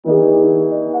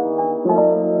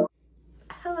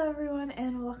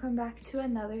back to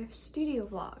another studio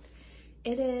vlog.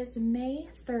 It is May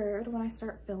 3rd when I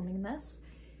start filming this,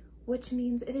 which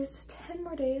means it is 10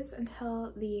 more days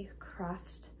until the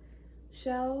craft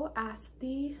show at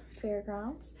the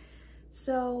fairgrounds.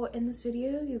 So in this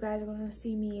video, you guys are going to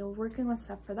see me working with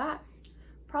stuff for that,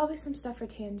 probably some stuff for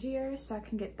Tangier so I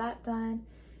can get that done,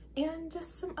 and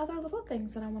just some other little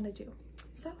things that I want to do.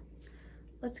 So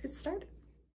let's get started.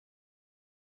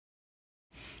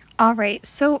 Alright,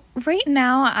 so right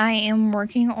now I am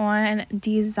working on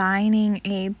designing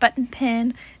a button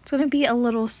pin. It's going to be a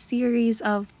little series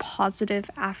of positive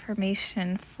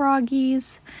affirmation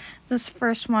froggies. This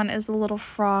first one is a little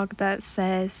frog that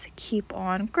says keep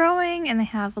on growing, and they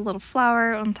have a little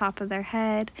flower on top of their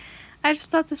head. I just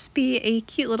thought this would be a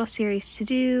cute little series to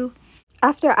do.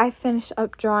 After I finished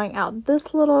up drawing out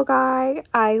this little guy,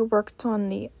 I worked on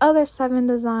the other 7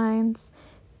 designs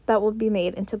that will be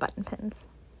made into button pins.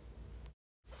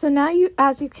 So now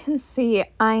as you can see,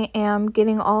 I am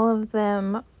getting all of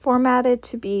them formatted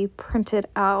to be printed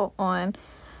out on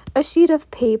a sheet of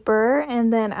paper,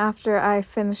 and then after I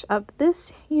finish up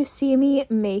this, you see me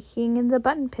making the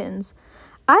button pins.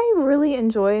 I really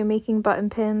enjoy making button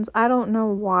pins. I don't know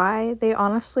why. They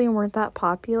honestly weren't that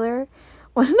popular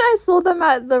when I sold them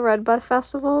at the Red Bud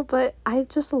Festival, but I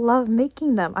just love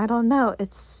making them. I don't know.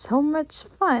 It's so much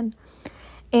fun.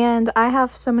 And I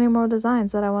have so many more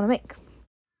designs that I want to make.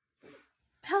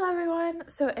 Hello everyone,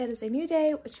 so it is a new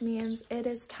day, which means it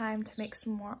is time to make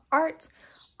some more art.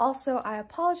 Also, I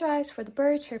apologize for the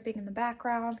bird chirping in the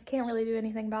background. Can't really do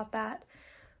anything about that.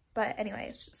 But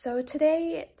anyways, so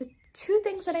today the 2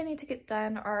 things that I need to get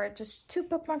done are just 2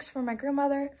 bookmarks for my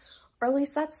grandmother, or at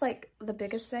least that's like the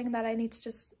biggest thing that I need to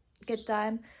just get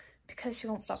done because she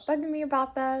won't stop bugging me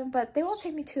about them, but they won't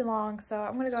take me too long, so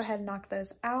I'm gonna go ahead and knock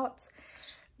those out.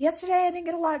 Yesterday I didn't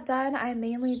get a lot done. I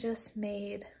mainly just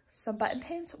made some button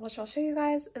pins, which I'll show you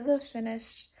guys the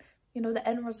finished, the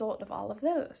end result of all of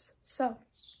those. So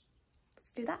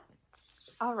let's do that.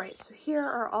 All right, so here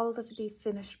are all of the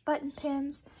finished button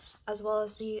pins, as well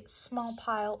as the small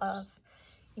pile of,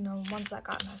 ones that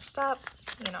got messed up,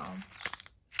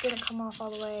 didn't come off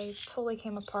all the way, totally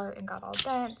came apart and got all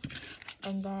bent,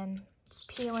 and then it's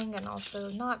peeling and also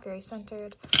not very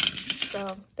centered.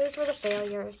 So those were the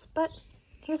failures, but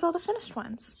here's all the finished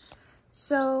ones.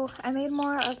 So I made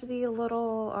more of the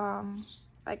little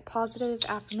like positive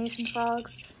affirmation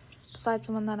frogs besides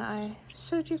the one that I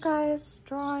showed you guys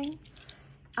drawing.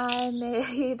 I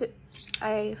made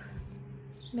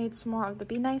some more of the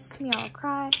be nice to me, I'll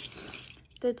cry.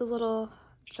 Did the little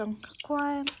Jungkook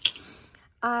one.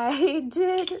 I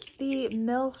did the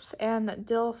MILF and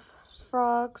DILF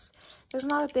frogs. There's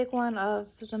not a big one of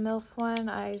the MILF one.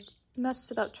 I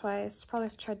messed it up twice. Probably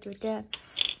have to try to do it again.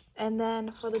 And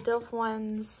then for the DILF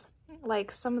ones,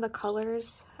 like some of the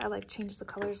colors, I changed the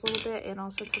colors a little bit and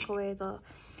also took away the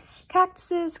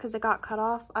cactuses because it got cut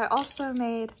off. I also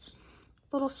made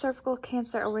little cervical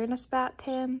cancer awareness bat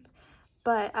pin,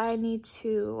 but I need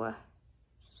to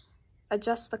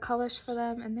adjust the colors for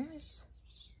them. And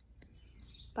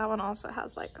that one also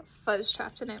has like fuzz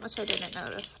trapped in it, which I didn't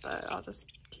notice, but I'll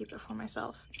just keep it for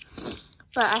myself.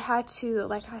 But I had to,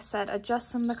 like I said, adjust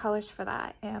some of the colors for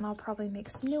that, and I'll probably make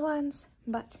some new ones.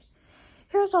 But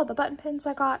here's all the button pins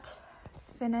I got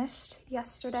finished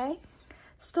yesterday.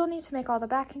 Still need to make all the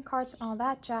backing cards and all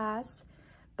that jazz.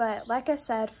 But like I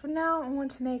said, for now, I'm going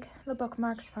to make the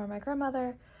bookmarks for my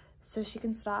grandmother so she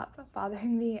can stop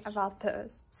bothering me about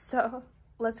those. So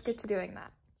let's get to doing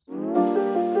that.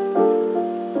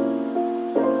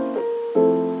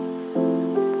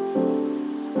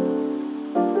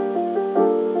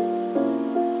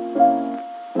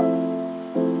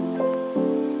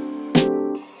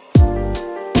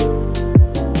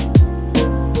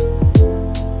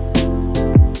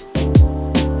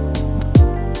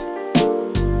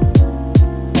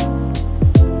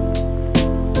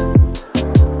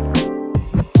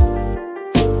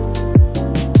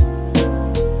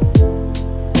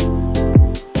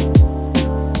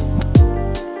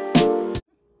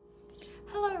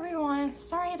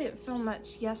 Sorry I didn't film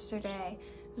much yesterday.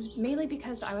 It was mainly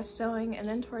because I was sewing, and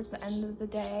then towards the end of the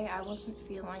day I wasn't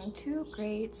feeling too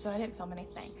great, so I didn't film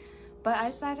anything. But I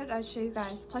decided I'd show you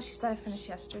guys, plus she said I finished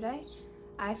yesterday.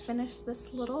 I finished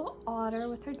this little otter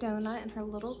with her donut and her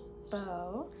little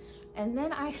bow, and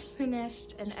then I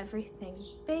finished an everything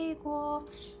bagel,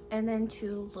 and then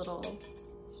 2 little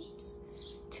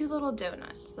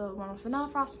donuts. So one with vanilla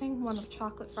frosting, one with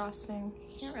chocolate frosting.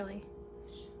 You can't really,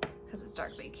 because it's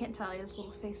dark, but you can't tell. He has a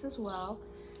little face as well.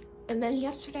 And then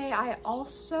yesterday I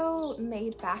also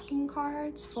made backing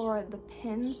cards for the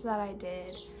pins that I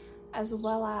did, as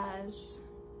well as,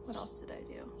 what else did I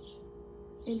do?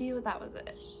 maybe that was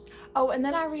it. Oh, and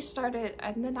then I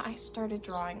started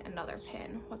drawing another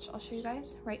pin, which I'll show you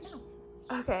guys right now.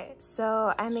 Okay,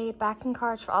 so I made backing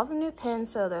cards for all the new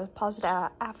pins. So the positive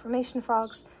affirmation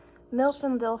frogs, MILF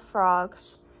and DILF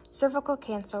frogs, cervical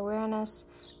cancer awareness,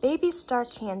 baby star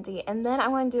candy, and then I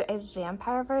want to do a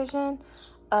vampire version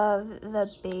of the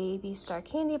baby star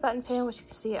candy button pin, which you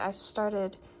can see I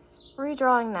started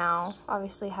redrawing now.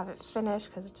 Obviously haven't finished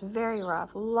because it's very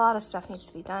rough. A lot of stuff needs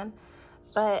to be done,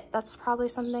 but that's probably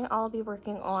something I'll be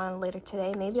working on later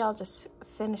today. Maybe I'll just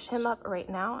finish him up right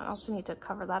now. I also need to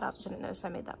cover that up. Didn't notice I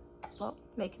made that, well,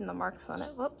 making the marks on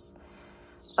it, whoops.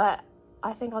 But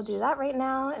I think I'll do that right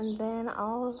now, and then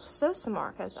I'll sew some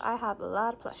more because I have a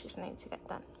lot of plushies I need to get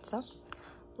done. So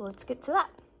let's get to that.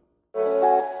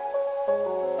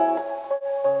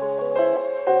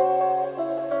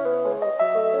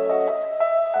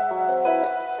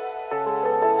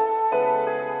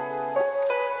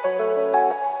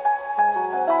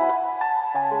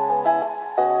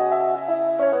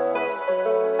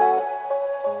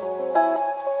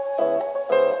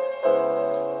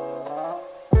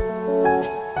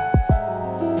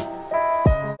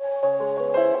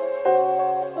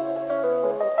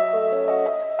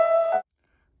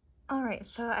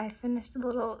 So I finished the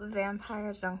little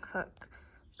vampire Jungkook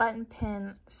button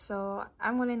pin, so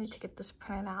I'm gonna need to get this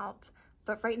printed out.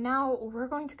 But right now we're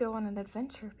going to go on an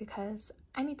adventure because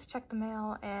I need to check the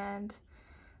mail and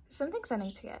there's some things I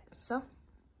need to get. So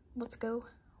let's go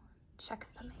check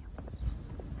the mail.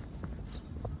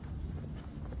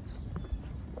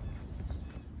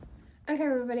 Okay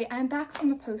everybody, I'm back from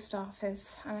the post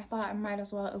office and I thought I might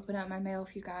as well open up my mail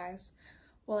with you guys.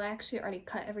 Well, I actually already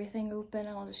cut everything open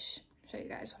and I'll just show you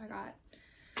guys what I got.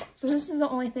 So this is the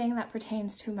only thing that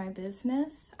pertains to my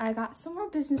business. I got some more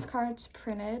business cards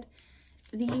printed.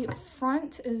 The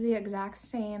front is the exact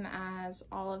same as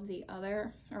all of the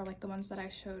other, or like the ones that I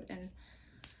showed in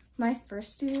my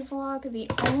first studio vlog. The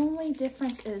only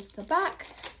difference is the back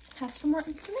has some more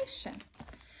information.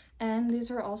 And these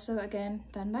are also, again,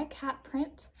 done by Cat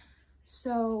Print.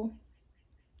 So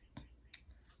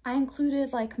I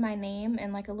included like my name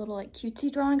and like a little like cutesy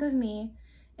drawing of me.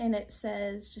 And it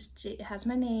says it has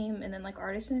my name and then like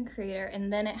artist and creator,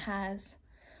 and then it has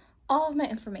all of my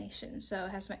information. So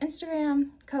it has my Instagram,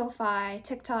 Ko-fi,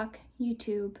 TikTok,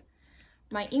 YouTube,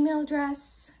 my email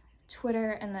address,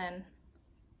 Twitter, and then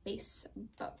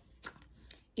Facebook.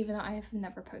 Even though I have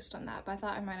never posted on that, but I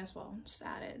thought I might as well just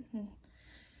add it and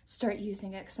start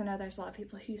using it because I know there's a lot of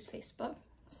people who use Facebook.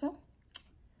 So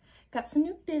got some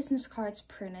new business cards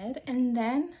printed, and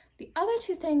then the other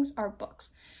two things are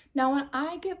books. Now, when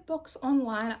I get books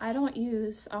online, I don't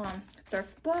use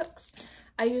thrift books.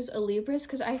 I use Alibris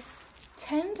because I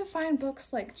tend to find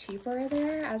books like cheaper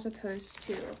there as opposed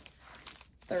to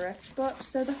thrift books.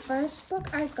 So the first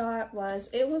book I got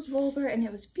it was vulgar and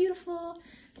it was beautiful.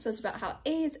 So it's about how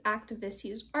AIDS activists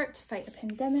use art to fight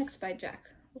epidemics by Jack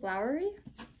Lowry.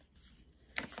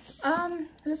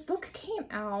 This book came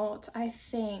out, I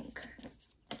think,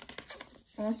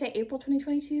 I want to say April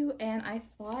 2022, and I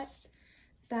thought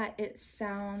that it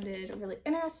sounded really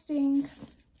interesting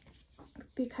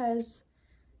because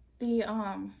the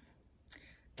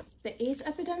AIDS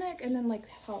epidemic and then like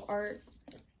how art,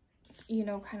 you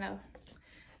know, kind of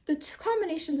the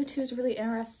combination of the two is really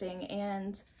interesting.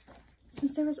 And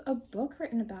since there was a book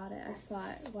written about it, I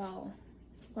thought, well,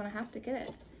 I'm gonna have to get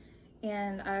it.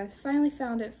 And I finally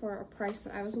found it for a price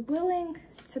that I was willing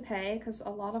to pay, because a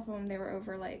lot of them, they were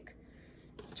over like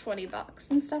 20 bucks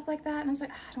and stuff like that, and I was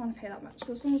like, I don't want to pay that much.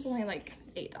 So this one was only like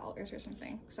 $8 or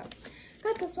something. So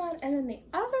got this one. And then the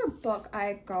other book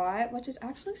I got, which is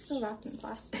actually still wrapped in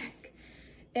plastic,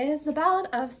 is The Ballad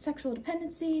of Sexual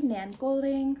Dependency, Nan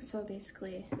Golding. So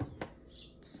basically,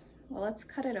 well, let's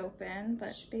cut it open, but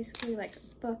it's basically like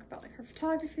a book about like her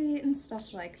photography and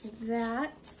stuff like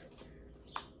that.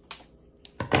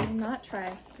 I will not try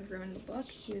to ruin the book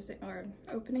using or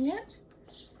opening it.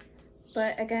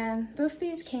 But again, both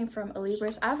these came from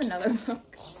Alibris. I have another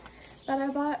book that I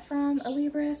bought from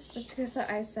Alibris just because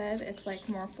I said it's like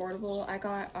more affordable. I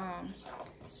got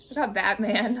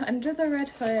Batman Under the Red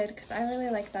Hood because I really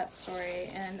like that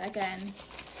story. And again,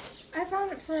 I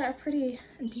found it for a pretty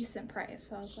decent price.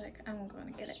 So I was like, I'm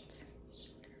going to get it.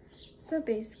 So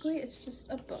basically, it's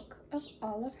just a book of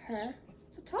all of her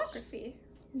photography.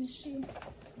 Let me see.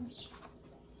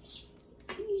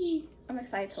 I'm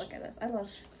excited to look at this. I love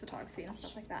photography and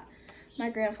stuff like that. My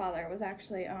grandfather was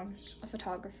actually a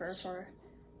photographer for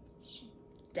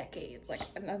decades, like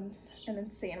an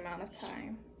insane amount of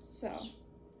time. So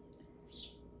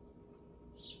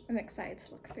I'm excited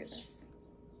to look through this.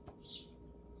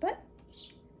 But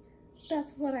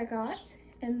that's what I got.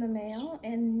 in the mail,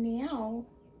 and now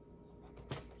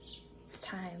it's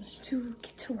time to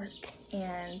get to work.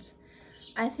 And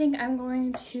I think I'm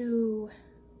going to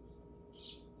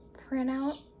print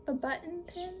out the button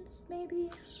pins, maybe,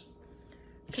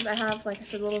 because I have, like I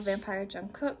said, little vampire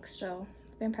Jungkook, so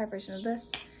vampire version of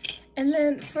this. And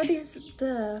then for these,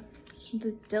 the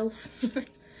DILF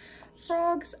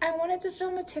frogs, I wanted to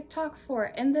film a TikTok for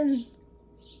it, and then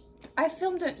I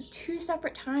filmed it 2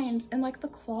 separate times, and like the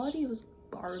quality was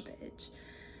garbage.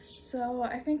 So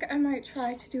I think I might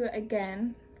try to do it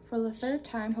again for the 3rd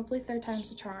time. Hopefully 3rd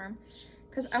time's a charm,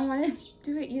 because I want to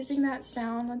do it using that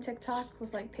sound on TikTok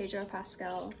with like Pedro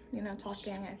Pascal, you know,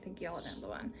 talking. I think y'all know the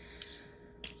one.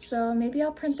 So maybe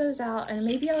I'll print those out, and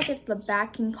maybe I'll get the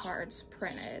backing cards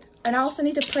printed. And I also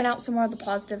need to print out some more of the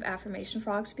positive affirmation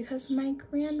frogs, because my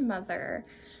grandmother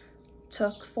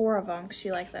took 4 of them.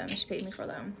 She liked them. She paid me for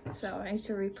them. So I need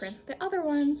to reprint the other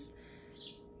ones.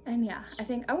 And yeah, I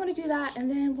think I want to do that. And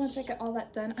then once I get all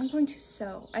that done, I'm going to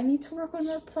sew. I need to work on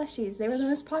more plushies. They were the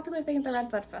most popular thing at the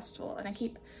Red Bud Festival, and I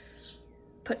keep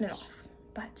putting it off.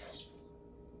 But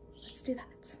let's do that.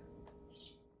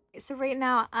 So right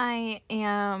now I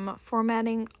am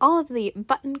formatting all of the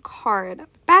button card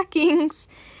backings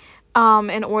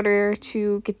in order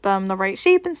to get them the right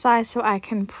shape and size so I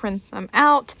can print them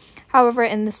out. However,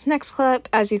 in this next clip,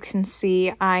 as you can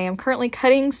see, I am currently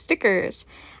cutting stickers.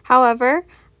 However,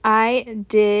 I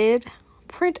did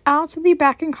print out the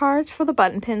backing cards for the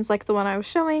button pins like the one I was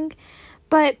showing,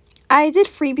 but I did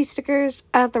freebie stickers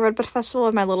at the Red Bud Festival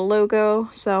of my little logo,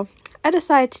 so I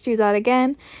decided to do that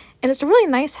again. And it's really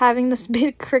nice having this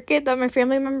big Cricut that my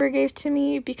family member gave to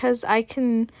me, because I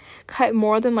can cut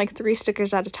more than like 3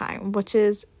 stickers at a time, which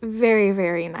is very,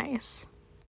 very nice.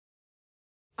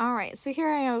 Alright, so here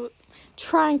I am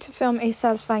trying to film a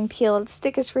satisfying peel of the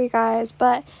stickers for you guys,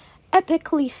 but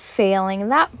epically failing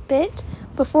that bit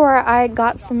before I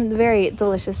got some very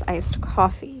delicious iced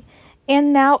coffee.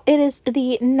 And now it is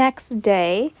the next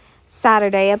day,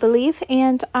 Saturday, I believe,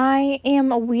 and I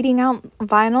am weeding out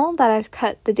vinyl that I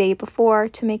cut the day before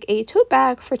to make a tote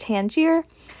bag for Tangier.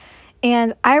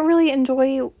 And I really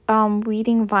enjoy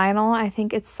weeding vinyl. I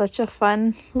think it's such a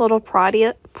fun little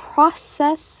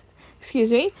process, excuse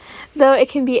me, though it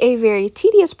can be a very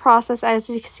tedious process. As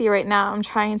you can see right now, I'm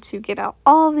trying to get out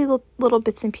all of the little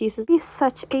bits and pieces. It's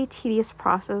such a tedious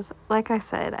process. Like I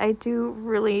said, I do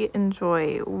really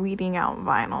enjoy weeding out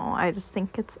vinyl. I just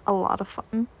think it's a lot of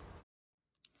fun.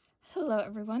 Hello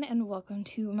everyone, and welcome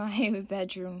to my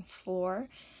bedroom floor.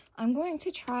 I'm going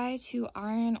to try to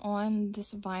iron on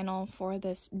this vinyl for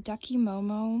this Ducky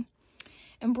Momo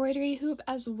embroidery hoop,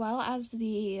 as well as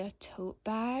the tote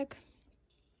bag,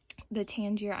 the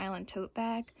Tangier Island tote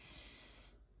bag.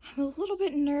 I'm a little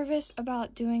bit nervous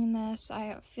about doing this.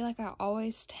 I feel like I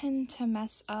always tend to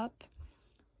mess up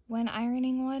when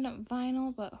ironing on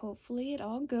vinyl, but hopefully it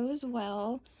all goes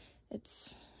well.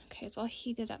 Okay, it's all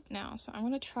heated up now, so I'm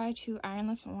going to try to iron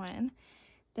this on.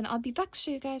 Then I'll be back to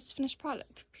show you guys the finished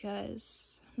product,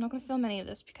 because I'm not going to film any of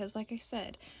this, because like I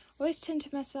said, I always tend to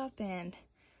mess up, and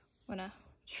I'm going to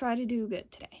try to do good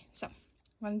today. So I'm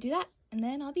going to do that, and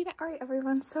then I'll be back. Alright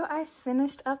everyone, so I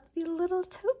finished up the little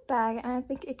tote bag, and I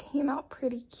think it came out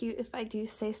pretty cute, if I do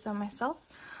say so myself.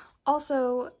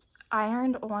 Also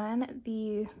ironed on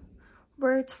the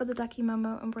words for the Ducky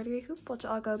Momo embroidery hoop, which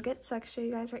I'll go get so I can show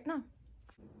you guys right now.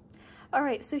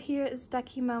 Alright, so here is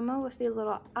Ducky Momo with the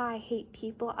little I hate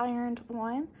people ironed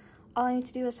on. All I need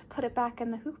to do is put it back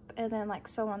in the hoop and then like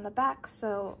sew on the back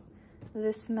so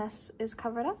this mess is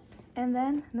covered up, and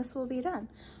then this will be done.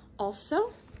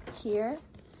 Also, here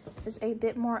is a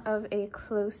bit more of a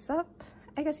close-up,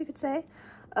 I guess you could say,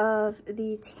 of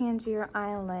the Tangier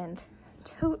Island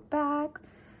tote bag,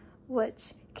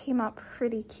 which came out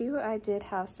pretty cute. I did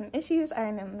have some issues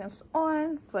ironing this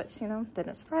on, which, you know,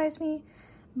 didn't surprise me.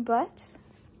 But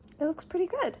it looks pretty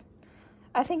good.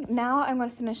 I think now I'm going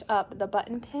to finish up the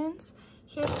button pins.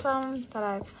 Here's some that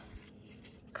I've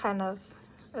kind of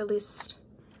at least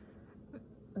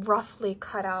roughly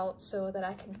cut out so that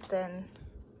I can then,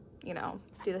 you know,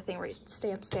 do the thing where it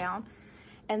stamps down.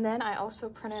 And then I also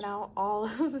printed out all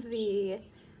of the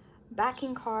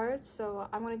backing cards, so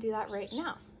I'm going to do that right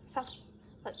now. So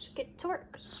let's get to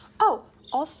work. Oh,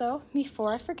 also,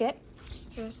 before I forget,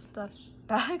 here's the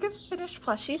bag of finished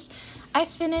plushies. I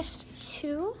finished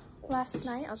 2 last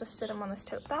night. I'll just sit them on this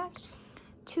tote bag.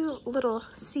 2 little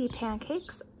sea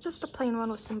pancakes, just a plain one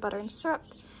with some butter and syrup,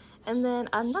 and then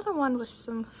another one with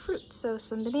some fruit, so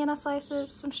some banana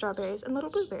slices, some strawberries, and little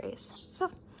blueberries.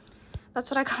 So that's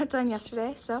what I got done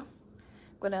yesterday. So I'm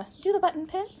gonna do the button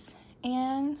pins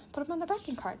and put them on the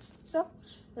backing cards. So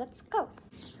let's go.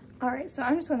 All right, so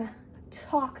I'm just gonna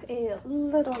talk a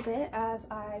little bit as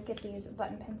I get these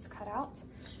button pins cut out.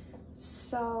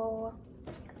 So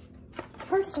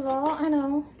first of all, I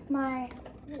know my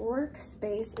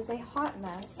workspace is a hot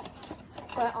mess,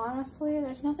 but honestly,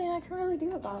 there's nothing I can really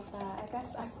do about that. I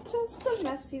guess I'm just a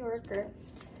messy worker.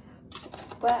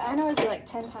 But I know it'd be like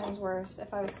 10 times worse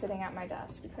if I was sitting at my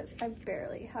desk because I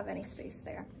barely have any space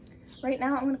there. Right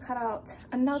now, I'm gonna cut out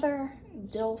another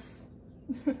DILF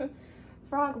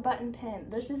frog button pin.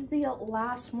 This is the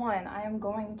last one I am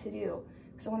going to do.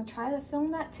 So I'm gonna try to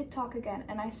film that TikTok again,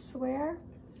 and I swear,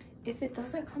 if it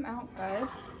doesn't come out good,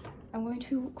 I'm going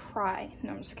to cry.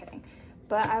 No, I'm just kidding.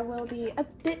 But I will be a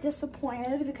bit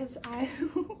disappointed because I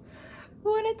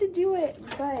wanted to do it,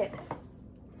 but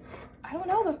I don't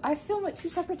know, I filmed it 2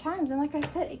 separate times, and like I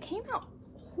said, it came out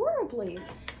horribly.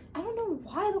 I don't know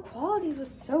why the quality was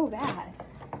so bad,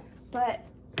 but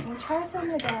I'm gonna try to film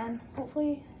it again.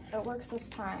 Hopefully it works this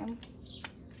time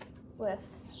with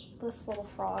this little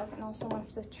frog, and also I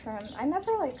have to trim. I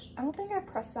don't think I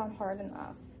pressed down hard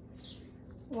enough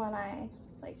when I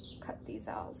like cut these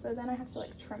out, so then I have to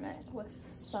like trim it with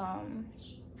some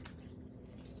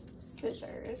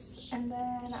scissors. And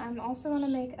then I'm also gonna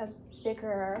make a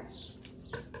bigger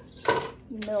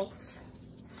MILF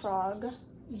frog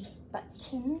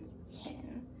button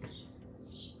pin.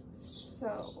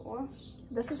 So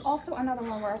this is also another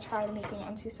one where I tried making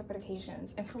on 2 separate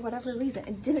occasions, and for whatever reason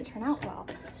it didn't turn out well.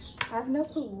 I have no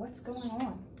clue what's going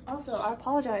on. Also, I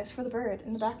apologize for the bird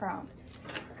in the background.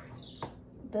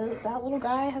 That little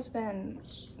guy has been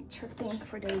chirping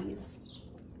for days.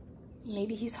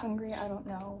 Maybe he's hungry, I don't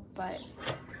know, but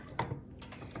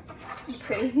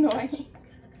pretty annoying.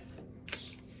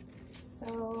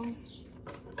 So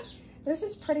this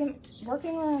is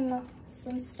working on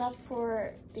some stuff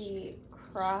for the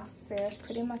craft fair is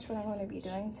pretty much what I'm going to be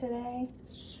doing today,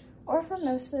 or for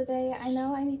most of the day. I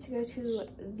know I need to go to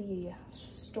the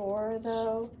store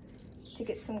though to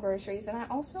get some groceries, and I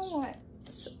also want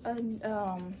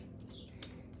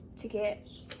to get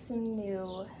some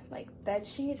new like bed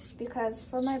sheets because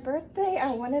for my birthday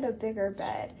I wanted a bigger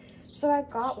bed, so I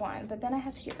got one, but then I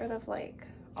had to get rid of like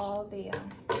all the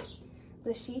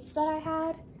sheets that I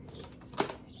had,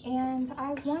 and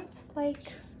I just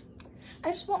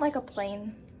want like a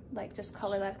plain like just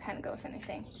color that kind of go with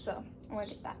anything, so I'm gonna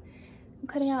get that. I'm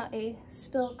cutting out a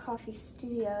Spill Coffee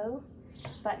Studio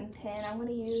button pin. I'm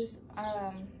gonna use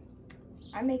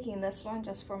I'm making this one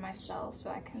just for myself so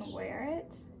I can wear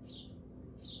it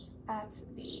at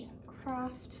the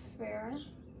craft fair. Let's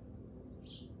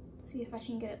see if I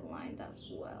can get it lined up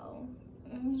well.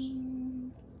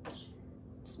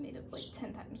 Just made it like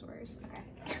 10 times worse. Okay.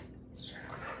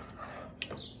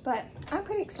 But I'm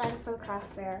pretty excited for the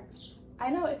craft fair. I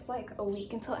know it's like a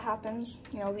week until it happens,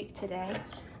 you know, a week today.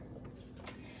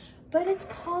 But it's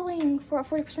calling for a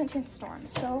 40% chance of storm,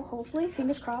 so hopefully,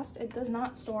 fingers crossed, it does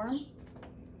not storm.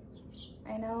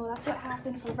 I know that's what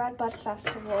happened for Red Bud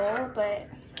Festival, but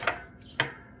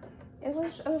it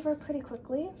was over pretty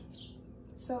quickly.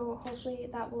 So hopefully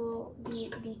that will be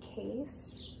the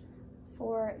case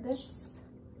for this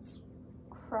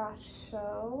craft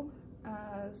show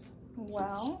as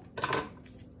well.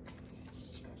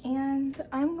 And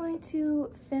I'm going to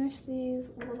finish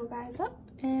these little guys up,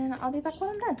 and I'll be back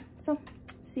when I'm done. So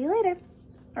see you later,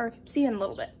 or see you in a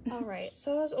little bit. All right,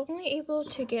 so I was only able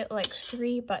to get like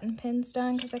 3 button pins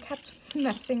done because I kept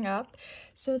messing up.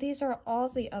 So these are all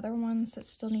the other ones that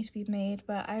still need to be made,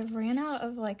 but I ran out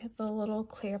of like the little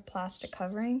clear plastic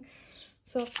covering.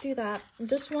 So let's do that.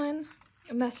 This one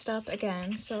messed up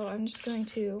again, so I'm just going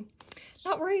to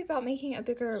not worry about making a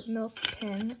bigger MILF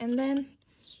pin. And then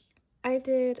I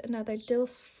did another DILF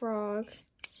frog.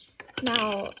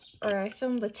 I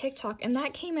filmed the TikTok and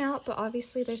that came out, but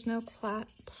obviously there's no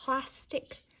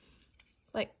plastic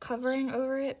like covering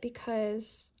over it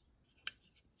because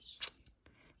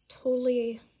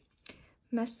totally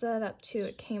messed that up too.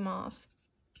 It came off,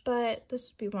 but this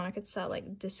would be one I could sell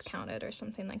like discounted or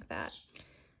something like that.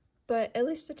 But at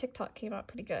least the TikTok came out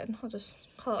pretty good. I'll just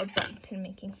call it a button pin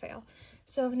making fail.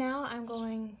 So now I'm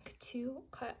going to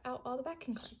cut out all the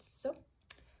backing cards. So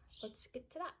let's get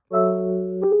to that.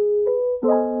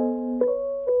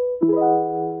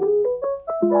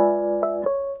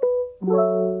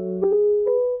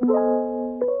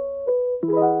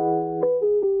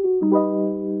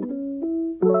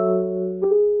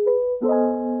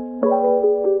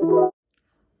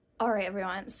 Alright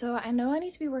everyone, so I know I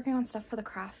need to be working on stuff for the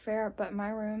craft fair, but my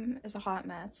room is a hot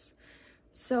mess.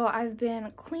 So I've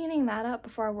been cleaning that up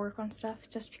before I work on stuff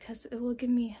just because it will give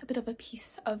me a bit of a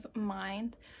peace of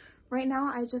mind. Right now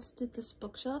I just did this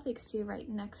bookshelf, you can see right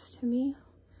next to me,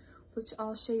 which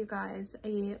I'll show you guys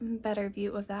a better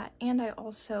view of that. And I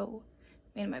also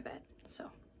made my bed,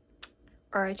 so,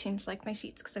 or I changed like my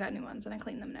sheets because I got new ones and I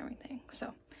cleaned them and everything,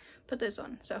 so put this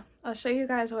on. So I'll show you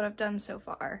guys what I've done so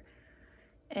far,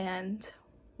 and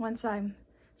once I'm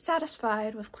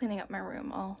satisfied with cleaning up my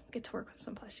room, I'll get to work with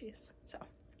some plushies. So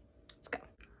let's go.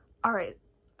 All right,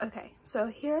 okay, so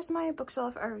here's my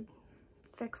bookshelf I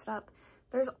fixed up.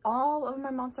 There's all of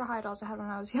my Monster High dolls I had when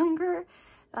I was younger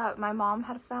that my mom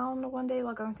had found one day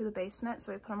while going through the basement,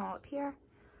 so we put them all up here.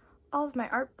 All of my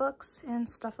art books and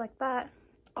stuff like that,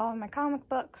 all of my comic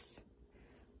books,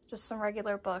 just some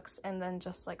regular books, and then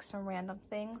just like some random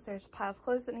things. There's a pile of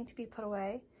clothes that need to be put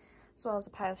away, as well as a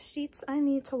pile of sheets I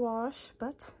need to wash,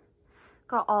 but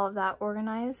got all of that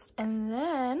organized. And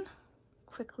then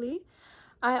quickly,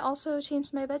 I also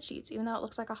changed my bed sheets, even though it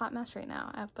looks like a hot mess right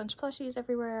now. I have a bunch of plushies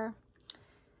everywhere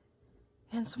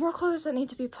and some more clothes that need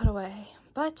to be put away,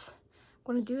 but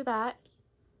I'm going to do that,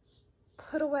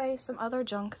 put away some other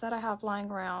junk that I have lying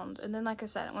around, and then like I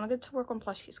said, I want to get to work on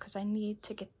plushies because I need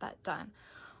to get that done.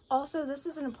 Also, this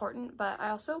isn't important, but I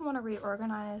also want to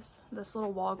reorganize this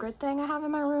little wall grid thing I have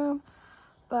in my room,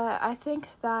 but I think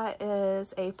that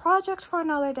is a project for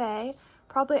another day,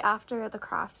 probably after the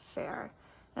craft fair.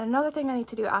 And another thing I need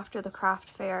to do after the craft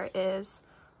fair is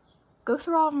go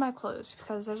through all of my clothes,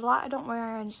 because there's a lot I don't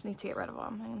wear and just need to get rid of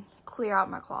them and clear out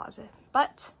my closet.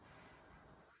 But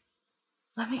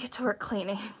let me get to work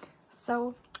cleaning.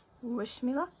 So wish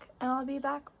me luck, and I'll be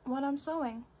back when I'm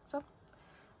sewing. So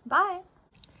bye.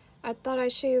 I thought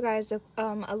I'd show you guys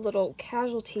a little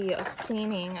casualty of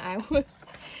cleaning. I was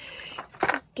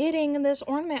getting this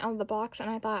ornament out of the box,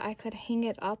 and I thought I could hang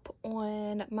it up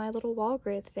on my little wall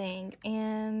grid thing,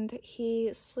 and he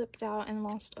slipped out and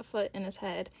lost a foot in his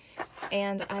head,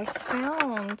 and I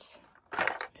found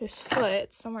his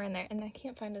foot somewhere in there, and I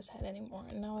can't find his head anymore,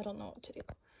 and now I don't know what to do.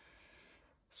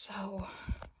 So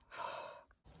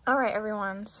all right,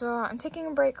 everyone, so I'm taking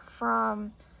a break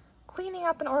from cleaning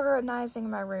up and organizing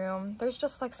my room. There's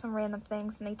just like some random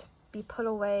things that need to be put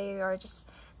away or just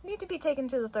need to be taken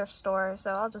to the thrift store,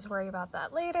 so I'll just worry about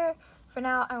that later. For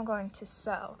now, I'm going to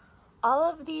sew. All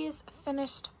of these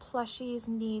finished plushies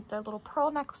need their little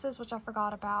pearl necklaces, which I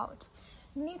forgot about.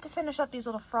 Need to finish up these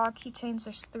little frog keychains.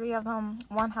 There's 3 of them.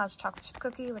 One has chocolate chip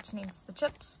cookie, which needs the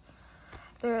chips.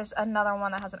 There's another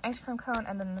one that has an ice cream cone,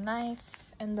 and then the knife.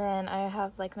 And then I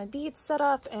have like my beads set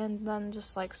up, and then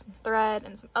just like some thread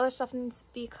and some other stuff needs to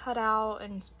be cut out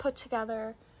and put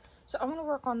together. So I'm gonna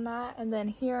work on that. And then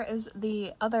here is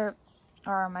the other,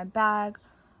 or my bag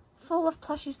full of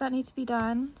plushies that need to be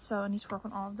done. So I need to work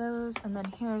on all of those. And then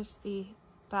here's the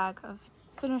bag of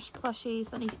finished plushies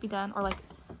that need to be done, or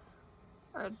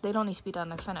they don't need to be done,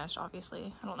 they're finished,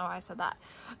 obviously. I don't know why I said that.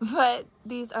 But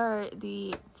these are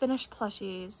the finished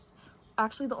plushies.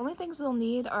 Actually, the only things they'll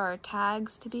need are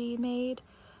tags to be made.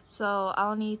 So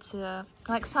I'll need to,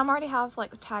 like, some already have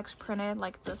like tags printed,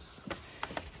 like this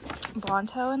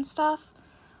Bronto and stuff,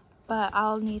 but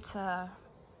I'll need to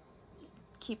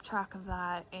keep track of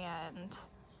that and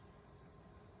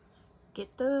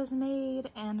get those made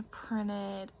and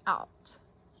printed out.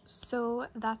 So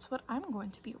that's what I'm going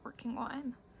to be working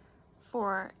on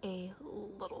for a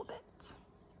little bit.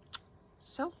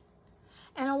 So,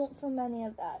 and I won't film any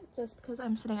of that just because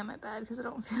I'm sitting on my bed, because I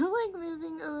don't feel like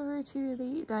moving over to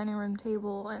the dining room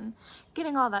table and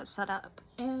getting all that set up.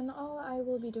 And all I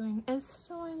will be doing is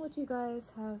sewing, what you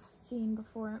guys have seen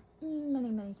before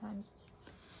many times.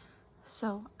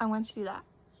 So I'm going to do that.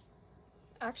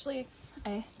 Actually,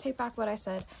 I take back what I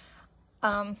said.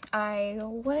 I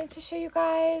wanted to show you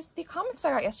guys the comics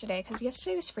I got yesterday, because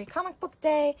yesterday was free comic book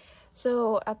day.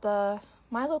 So at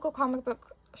my local comic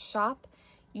book shop,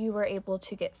 you were able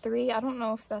to get 3. I don't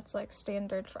know if that's like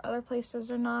standard for other places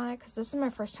or not, because this is my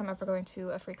first time ever going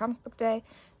to a free comic book day.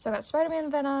 So I got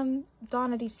Spider-Man, Venom,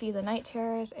 Dawn of DC, The Night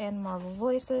Terrors, and Marvel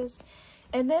Voices.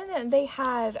 And then they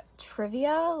had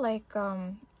trivia, like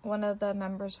one of the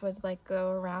members would like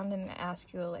go around and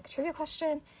ask you like a trivia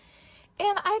question.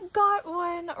 And I got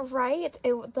one right.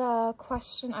 The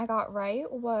question I got right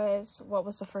was, what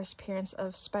was the first appearance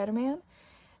of Spider-Man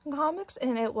in comics?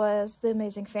 And it was the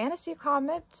Amazing Fantasy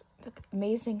Comics,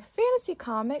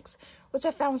 which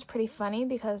I found was pretty funny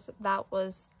because that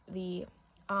was the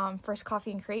first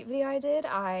Coffee and Crate video I did.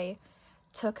 I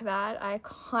took that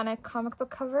iconic comic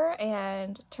book cover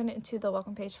and turned it into the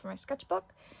welcome page for my sketchbook.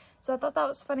 So I thought that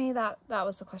was funny that that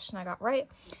was the question I got right.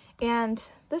 And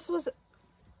this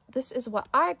is what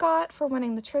I got for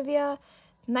winning the trivia.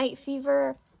 Night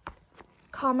Fever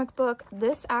comic book.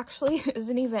 This actually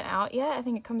isn't even out yet. I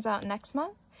think it comes out next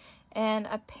month. And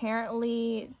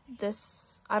apparently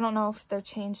this, I don't know if they're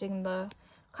changing the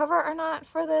cover or not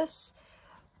for this,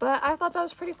 but I thought that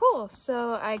was pretty cool.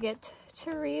 So I get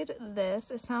to read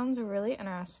this. It sounds really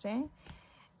interesting.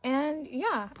 And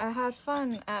yeah, I had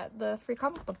fun at the free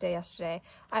comic book day yesterday.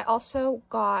 I also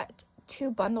got 2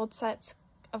 bundled sets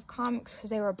of comics because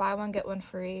they were buy one get one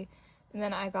free. And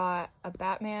then I got a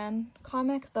Batman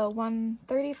comic, the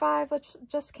 135, which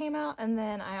just came out. And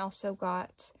then I also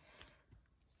got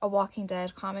a Walking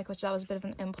Dead comic, which that was a bit of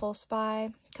an impulse buy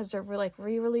because they're like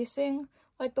re-releasing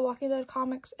like the Walking Dead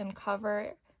comics in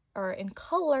cover or in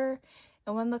color.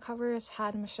 And one of the covers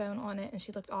had Michonne on it, and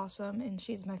she looked awesome, and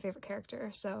she's my favorite character,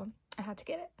 so I had to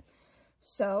get it.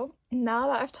 So now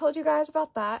that I've told you guys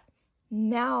about that,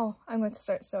 now I'm going to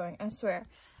start sewing. I swear.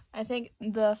 I think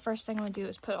the first thing I'm going to do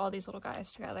is put all these little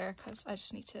guys together, because I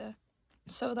just need to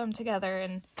sew them together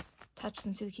and attach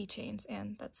them to the keychains,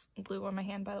 and that's glue on my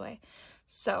hand, by the way.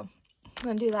 So I'm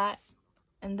going to do that,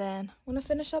 and then I'm going to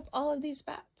finish up all of these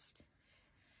bats.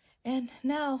 And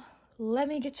now, let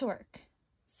me get to work.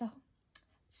 So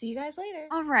see you guys later.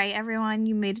 All right, everyone,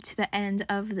 you made it to the end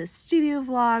of the studio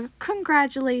vlog.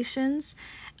 Congratulations.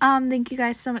 Thank you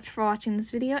guys so much for watching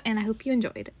this video, and I hope you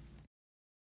enjoyed.